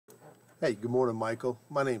Hey, good morning, Michael.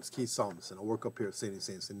 My name's Keith Sansing. I work up here at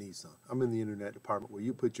Sansing Nissan. I'm in the internet department where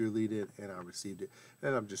you put your lead in, and I received it.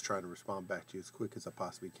 And I'm just trying to respond back to you as quick as I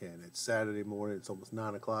possibly can. It's Saturday morning. It's almost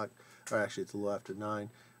 9 o'clock. Or actually, it's a little after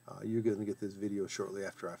 9. You're going to get this video shortly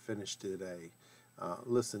after I finish today.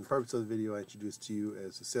 Listen, the purpose of the video I introduced to you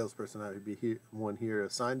as a salesperson, I would be one here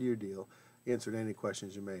assigned to your deal, answering any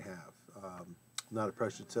questions you may have. I'm not a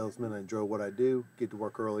pressured salesman. I enjoy what I do, get to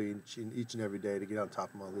work early each and every day to get on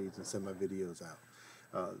top of my leads and send my videos out.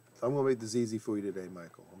 So I'm going to make this easy for you today,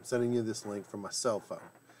 Michael. I'm sending you this link from my cell phone.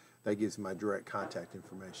 That gives you my direct contact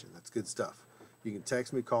information. That's good stuff. You can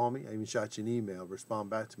text me, call me. I even shot you an email, respond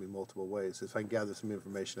back to me multiple ways if I can gather some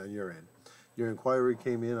information on your end. Your inquiry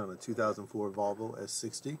came in on a 2004 Volvo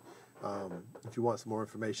S60. If you want some more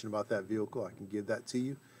information about that vehicle, I can give that to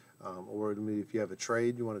you. Or if you have a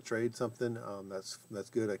trade, you want to trade something, that's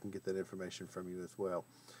good. I can get that information from you as well.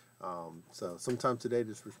 So sometime today,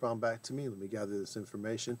 just respond back to me. Let me gather this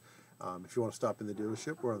information. If you want to stop in the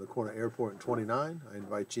dealership, we're on the corner of Airport and 29. I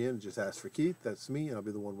invite you in. Just ask for Keith. That's me, and I'll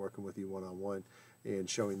be the one working with you one-on-one and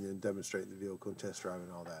showing you and demonstrating the vehicle and test driving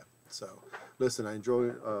and all that. So listen, I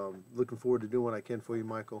enjoy looking forward to doing what I can for you,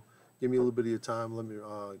 Michael. Give me a little bit of your time. Let me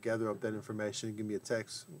gather up that information. Give me a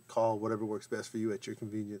text, call, whatever works best for you at your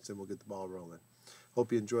convenience, and we'll get the ball rolling.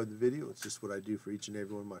 Hope you enjoyed the video. It's just what I do for each and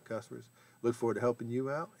every one of my customers. Look forward to helping you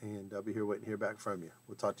out, and I'll be here waiting to hear back from you.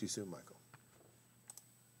 We'll talk to you soon, Michael.